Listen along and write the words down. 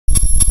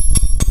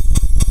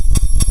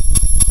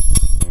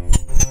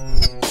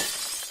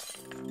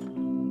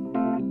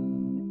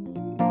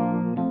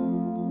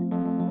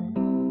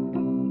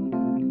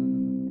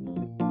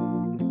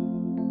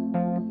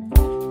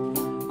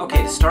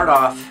start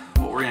off,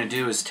 what we're going to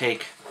do is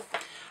take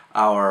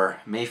our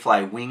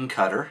mayfly wing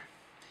cutter,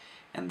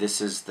 and this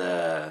is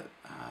the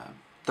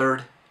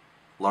third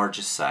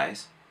largest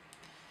size,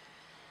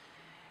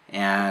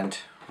 and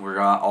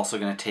we're also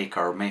going to take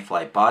our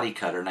mayfly body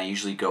cutter, and I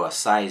usually go a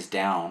size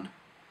down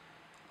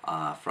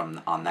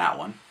on that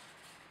one,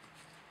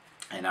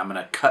 and I'm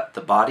going to cut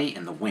the body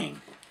and the wing.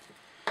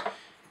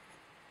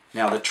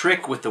 Now the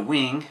trick with the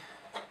wing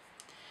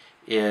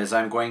is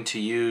I'm going to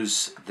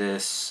use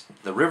the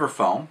river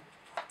foam,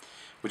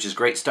 which is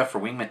great stuff for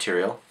wing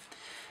material.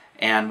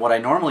 And what I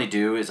normally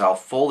do is I'll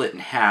fold it in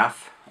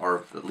half,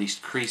 or at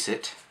least crease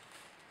it,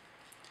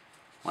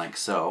 like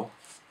so.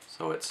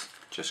 So it's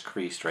just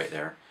creased right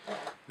there.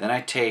 Then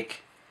I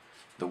take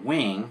the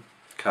wing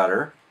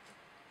cutter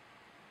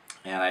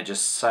and I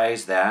just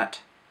size that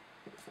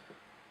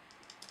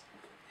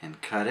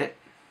and cut it.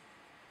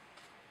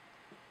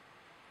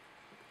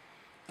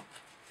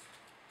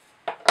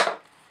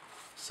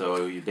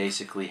 So you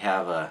basically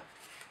have a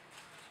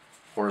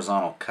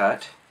horizontal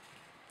cut.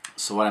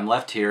 So what I'm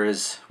left here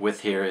is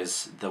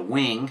the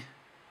wing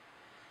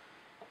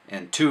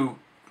and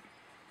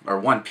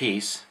one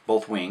piece,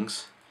 both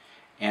wings,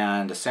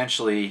 and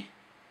essentially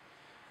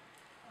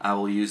I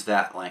will use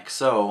that like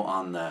so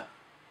on the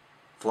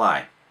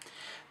fly.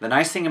 The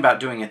nice thing about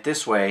doing it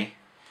this way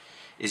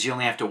is you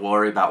only have to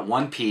worry about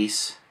one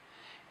piece,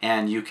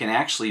 and you can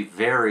actually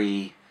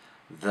vary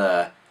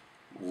the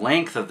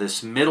length of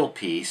this middle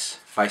piece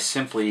by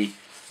simply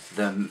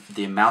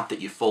the amount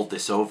that you fold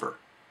this over.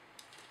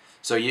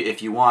 So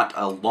if you want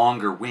a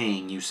longer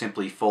wing, you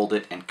simply fold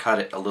it and cut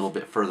it a little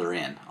bit further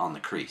in on the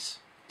crease.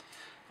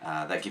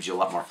 That gives you a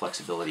lot more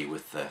flexibility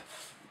with the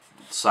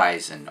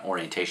size and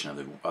orientation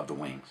of the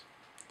wings.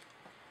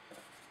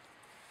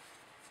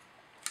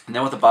 And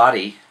then with the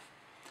body,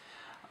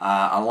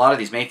 on a lot of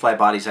these mayfly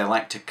bodies, I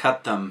like to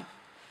cut them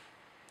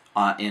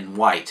in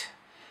white.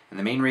 And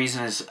the main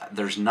reason is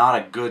there's not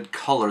a good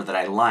color that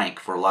I like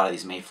for a lot of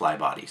these mayfly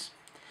bodies.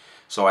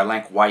 So I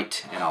like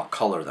white and I'll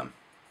color them.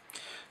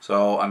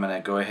 So I'm going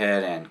to go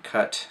ahead and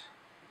cut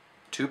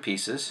two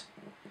pieces.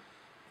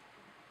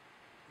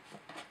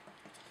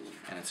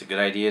 And it's a good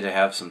idea to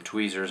have some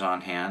tweezers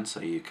on hand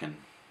so you can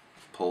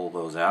pull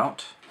those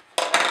out.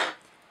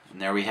 And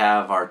there we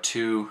have our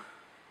two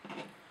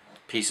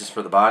pieces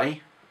for the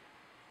body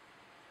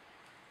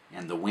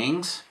and the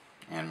wings,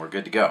 and we're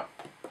good to go.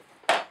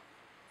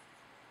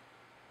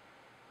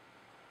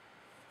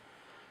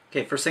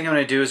 Okay, first thing I'm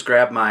going to do is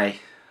grab my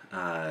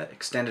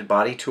extended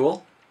body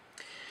tool,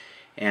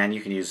 and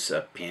you can use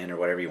a pin or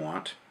whatever you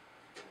want.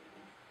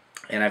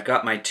 And I've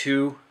got my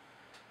two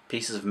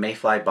pieces of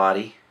mayfly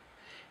body,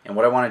 and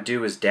what I want to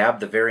do is dab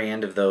the very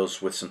end of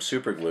those with some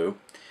super glue.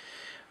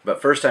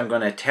 But first I'm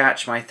going to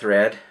attach my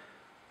thread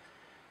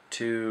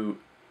to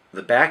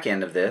the back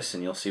end of this,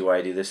 and you'll see why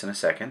I do this in a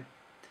second,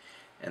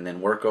 and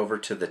then work over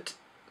to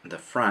the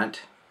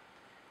front,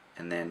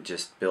 and then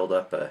just build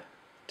up a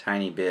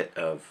tiny bit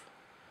of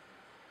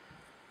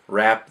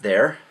wrap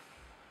there.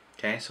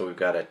 Okay, so we've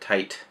got a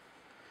tight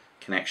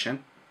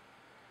connection.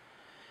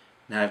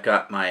 Now I've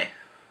got my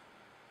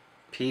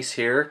piece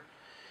here,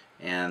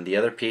 and the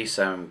other piece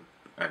I've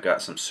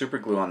got some super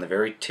glue on the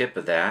very tip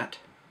of that,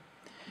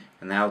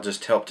 and that'll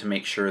just help to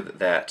make sure that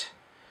that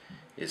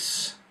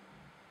is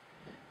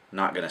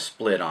not going to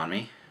split on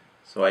me.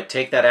 So I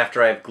take that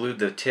after I've glued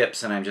the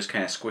tips, and I'm just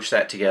kind of squish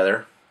that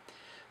together.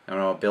 I'm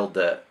going to build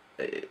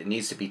it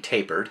needs to be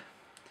tapered.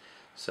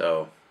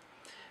 So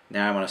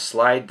now I'm going to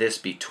slide this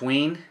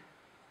between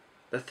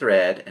the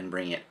thread and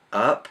bring it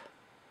up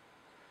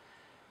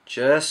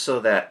just so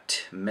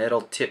that metal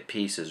tip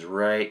piece is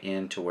right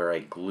into where I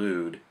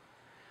glued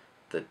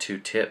the two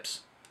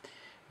tips.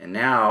 And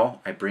now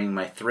I bring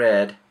my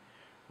thread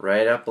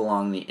right up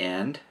along the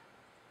end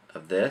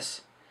of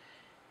this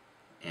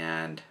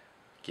and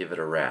give it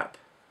a wrap.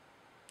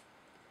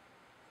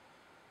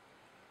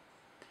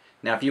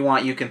 Now if you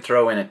want, you can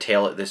throw in a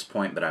tail at this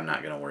point, but I'm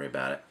not going to worry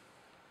about it.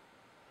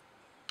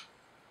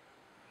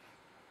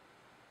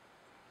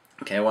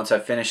 Okay, once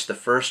I've finished the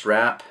first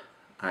wrap,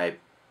 I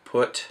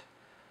put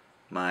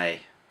my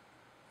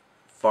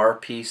far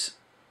piece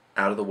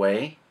out of the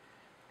way,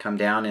 come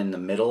down in the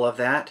middle of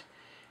that,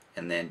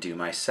 and then do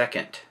my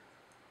second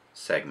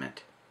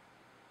segment.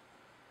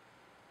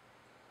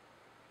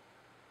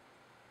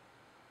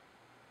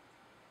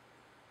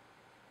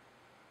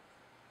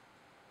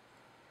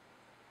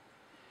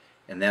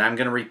 And then I'm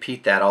going to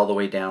repeat that all the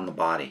way down the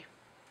body.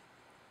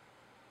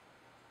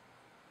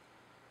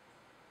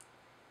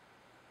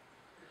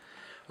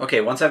 Okay,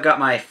 once I've got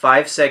my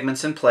 5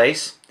 segments in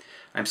place,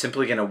 I'm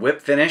simply going to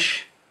whip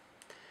finish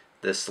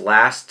this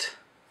last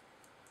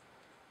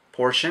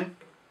portion.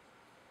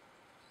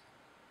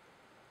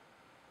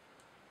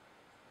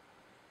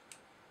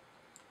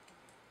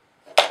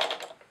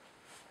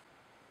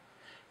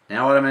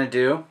 Now what I'm going to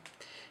do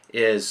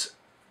is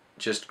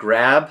just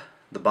grab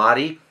the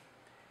body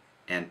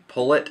and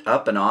pull it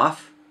up and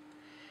off,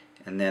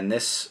 and then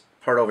this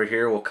part over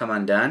here will come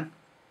undone.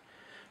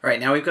 Alright,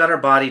 now we've got our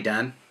body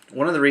done.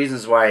 One of the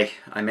reasons why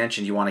I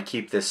mentioned you want to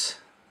keep this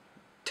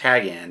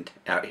tag end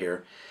out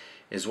here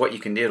is what you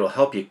can do. It'll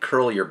help you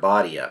curl your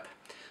body up.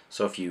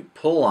 So if you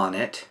pull on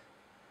it,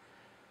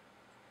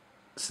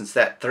 since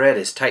that thread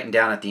is tightened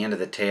down at the end of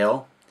the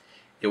tail,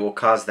 it will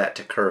cause that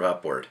to curve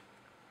upward.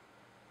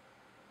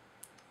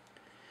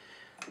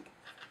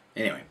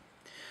 Anyway,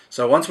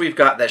 so once we've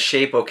got that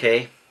shape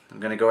okay, I'm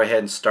going to go ahead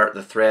and start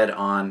the thread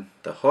on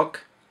the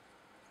hook.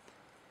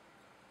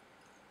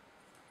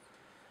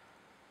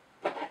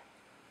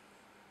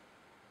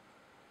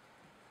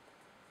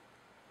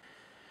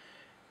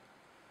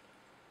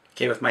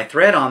 Okay, with my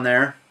thread on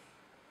there,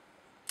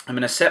 I'm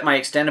going to set my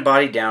extended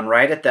body down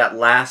right at that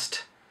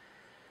last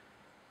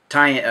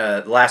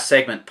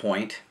segment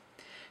point.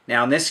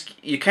 Now, in this,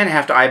 you kind of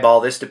have to eyeball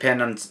this.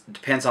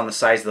 Depends on the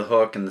size of the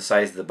hook and the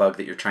size of the bug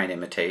that you're trying to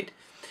imitate.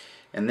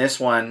 And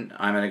this one,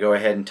 I'm going to go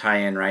ahead and tie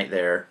in right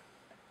there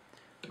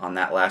on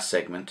that last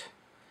segment.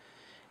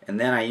 And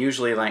then I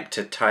usually like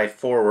to tie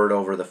forward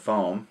over the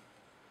foam.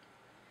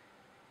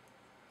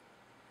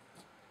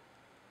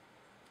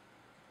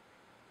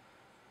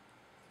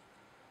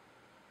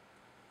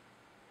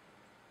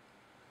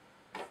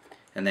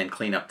 And then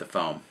clean up the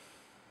foam.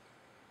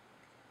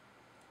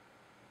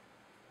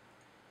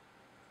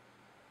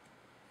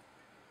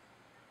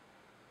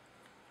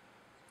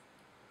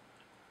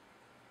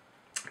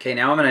 Okay,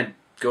 now I'm going to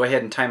go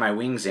ahead and tie my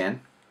wings in.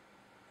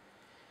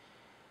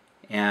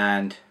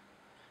 And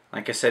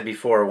like I said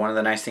before, one of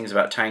the nice things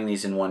about tying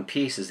these in one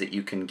piece is that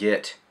you can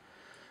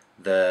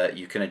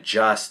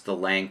adjust the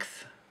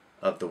length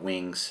of the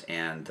wings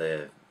and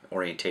the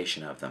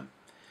orientation of them.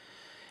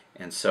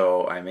 And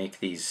so I make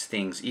these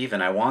things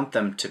even. I want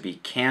them to be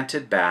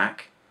canted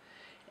back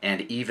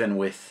and even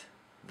with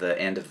the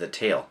end of the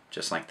tail,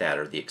 just like that,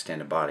 or the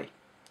extended body.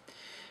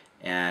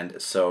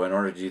 And so in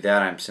order to do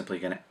that, I'm simply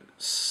going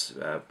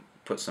to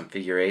put some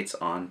figure eights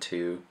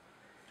onto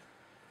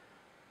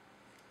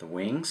the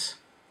wings,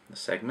 the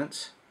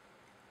segments,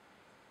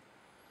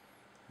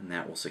 and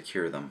that will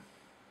secure them.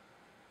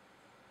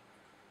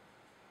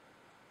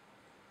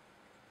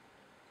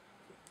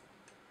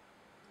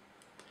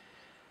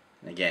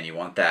 And again, you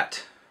want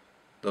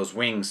those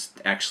wings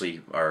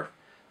actually are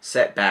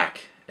set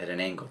back at an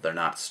angle. They're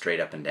not straight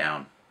up and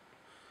down.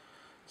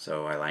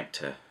 So I like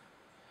to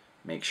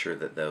make sure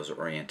that those are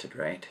oriented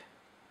right.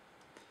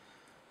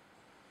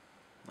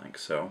 Like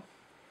so.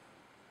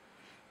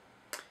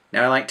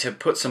 Now I like to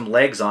put some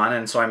legs on,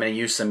 and so I'm going to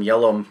use some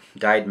yellow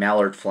dyed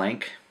mallard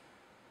flank.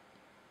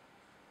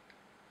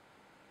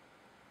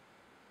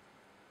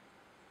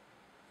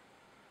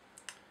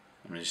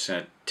 I'm just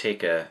going to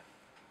take a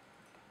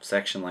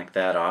section like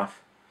that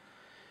off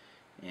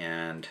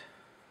and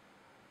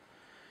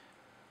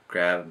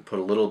grab and put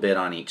a little bit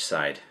on each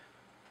side.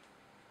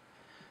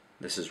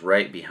 This is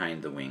right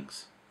behind the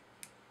wings.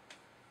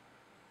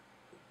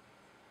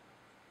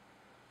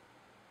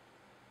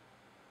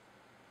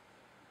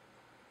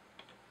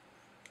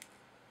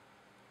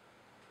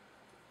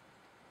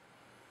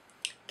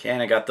 Okay,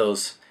 and I got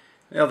those,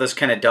 those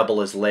kind of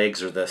double as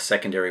legs, or the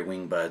secondary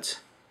wing buds.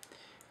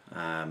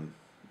 And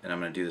I'm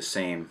going to do the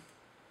same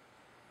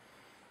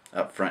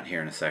up front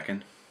here in a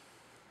second.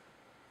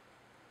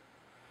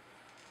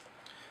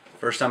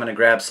 First I'm going to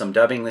grab some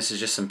dubbing. This is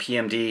just some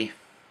PMD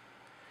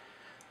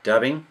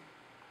dubbing.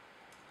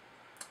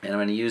 And I'm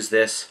going to use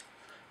this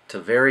to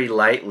very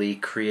lightly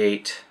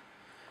create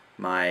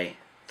my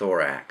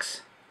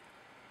thorax.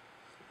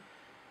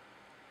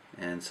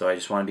 And so I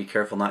just want to be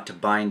careful not to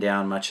bind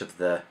down much of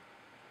the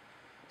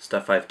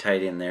stuff I've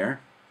tied in there.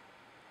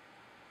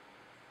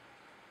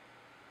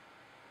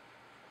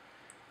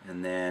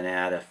 And then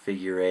add a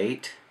figure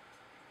eight.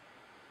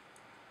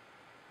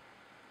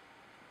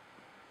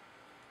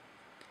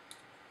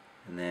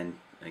 And then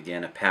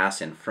again a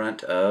pass in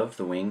front of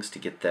the wings to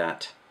get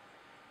that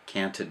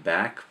canted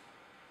back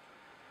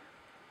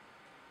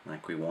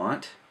like we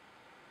want.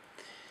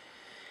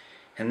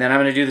 And then I'm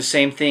going to do the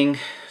same thing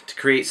to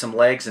create some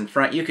legs in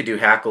front. You could do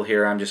hackle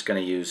here. I'm just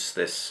going to use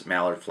this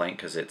mallard flank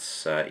because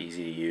it's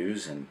easy to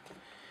use and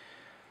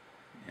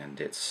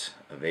it's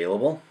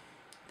available.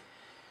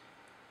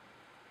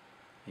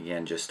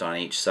 Again, just on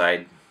each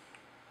side,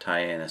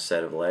 tie in a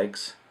set of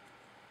legs.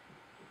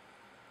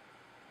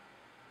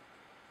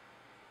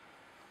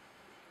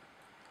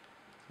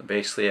 So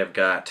basically I've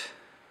got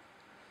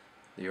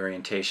the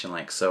orientation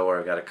like so, where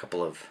I've got a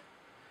couple of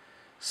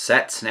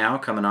sets now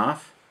coming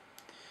off.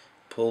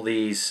 Pull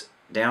these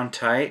down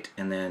tight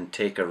and then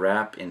take a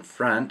wrap in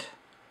front.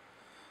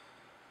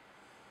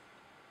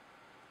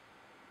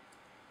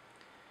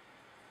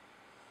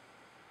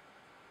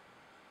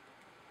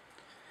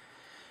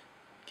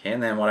 Okay,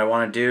 and then what I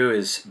want to do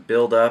is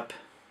build up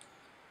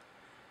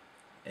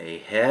a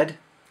head.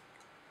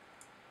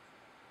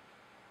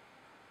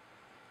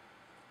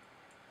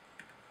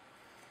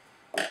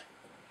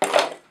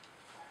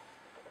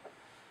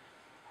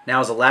 Now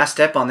as a last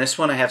step on this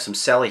one, I have some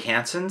Sally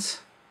Hansen's.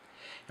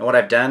 And what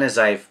I've done is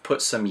I've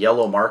put some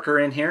yellow marker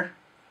in here.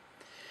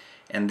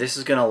 And this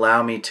is going to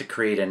allow me to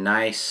create a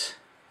nice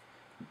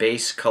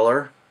base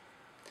color.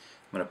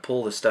 I'm going to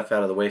pull this stuff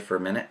out of the way for a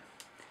minute.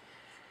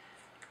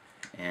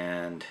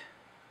 And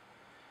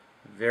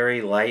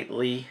very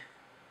lightly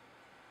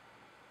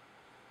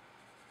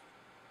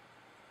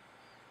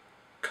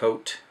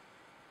coat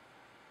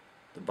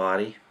the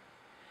body.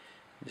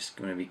 Just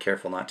going to be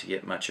careful not to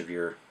get much of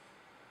your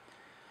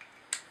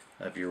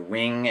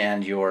wing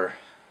and your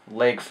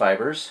leg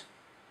fibers.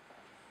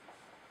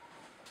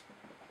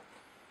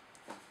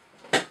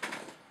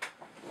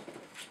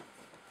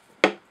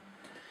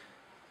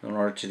 In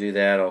order to do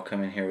that, I'll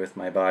come in here with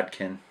my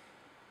bodkin.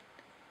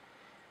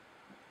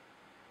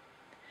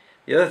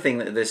 The other thing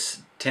that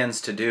this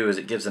tends to do is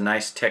it gives a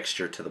nice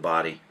texture to the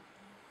body.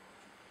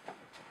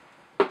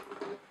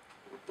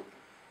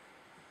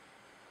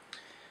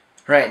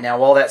 Right, now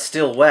while that's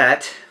still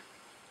wet,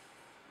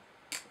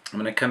 I'm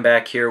going to come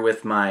back here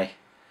with my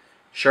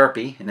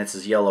Sharpie, and it's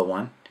this yellow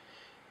one,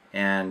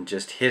 and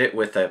just hit it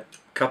with a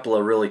couple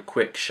of really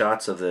quick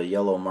shots of the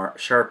yellow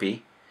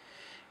Sharpie.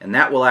 And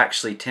that will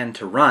actually tend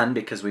to run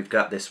because we've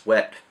got this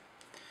wet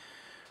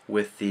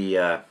with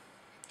the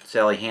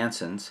Sally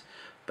Hansen's.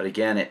 But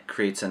again, it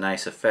creates a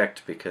nice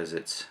effect because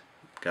it's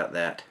got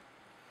that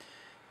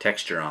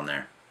texture on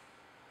there.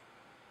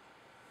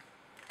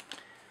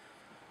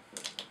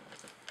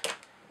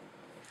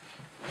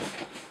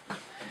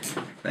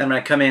 Then I'm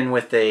going to come in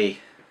with a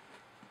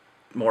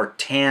more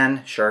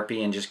tan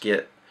Sharpie and just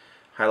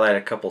highlight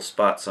a couple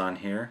spots on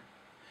here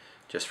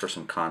just for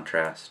some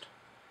contrast.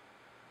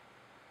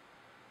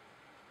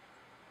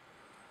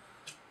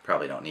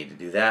 Probably don't need to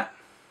do that.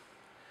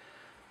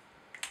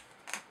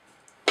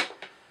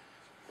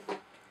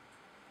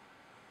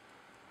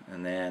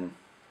 And then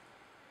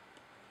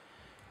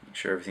make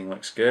sure everything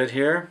looks good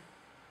here.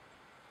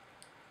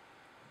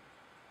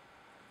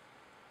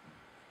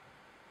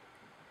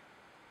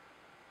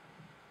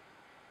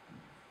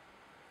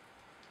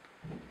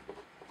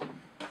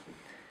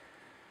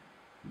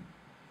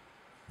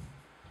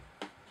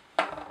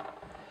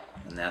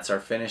 And that's our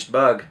finished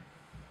bug.